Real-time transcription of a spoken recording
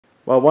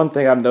Well, one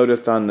thing I've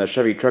noticed on the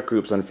Chevy truck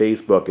groups on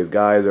Facebook is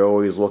guys are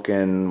always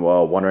looking,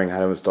 well, wondering how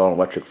to install an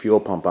electric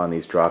fuel pump on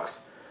these trucks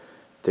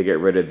to get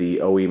rid of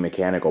the OE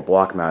mechanical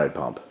block-mounted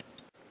pump.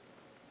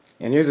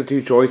 And here's the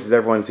two choices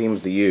everyone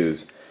seems to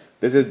use.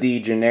 This is the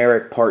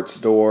generic parts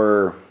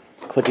store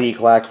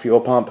clickety-clack fuel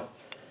pump.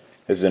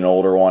 This is an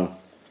older one.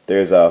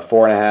 There's a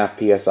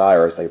 4.5 psi,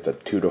 or it's a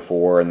 2 to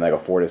 4 and like a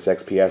 4 to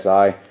 6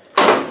 psi.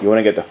 You want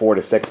to get the 4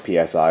 to 6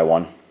 psi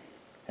one.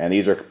 And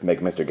these are,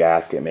 like Mr.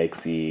 Gasket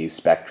makes these,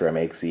 Spectra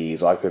makes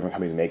these, a lot of different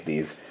companies make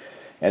these.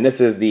 And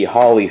this is the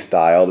Holly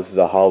style. This is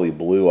a Holly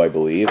Blue, I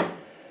believe.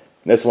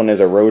 This one is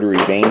a rotary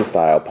vane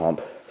style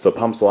pump, so it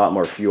pumps a lot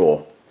more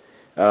fuel.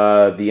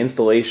 The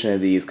installation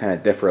of these kind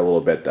of differ a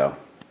little bit though.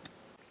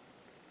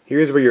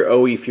 Here's where your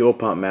OE fuel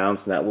pump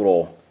mounts in that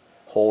little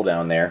hole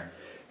down there.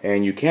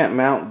 And you can't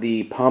mount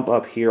the pump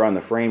up here on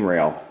the frame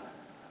rail.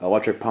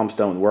 Electric pumps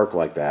don't work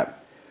like that.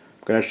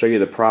 I'm going to show you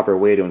the proper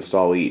way to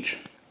install each.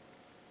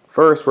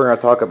 First, we're going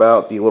to talk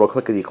about the little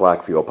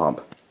clickety-clack fuel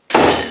pump.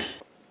 And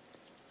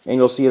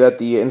you'll see that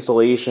the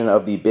installation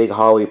of the big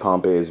Holly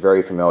pump is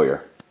very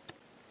familiar.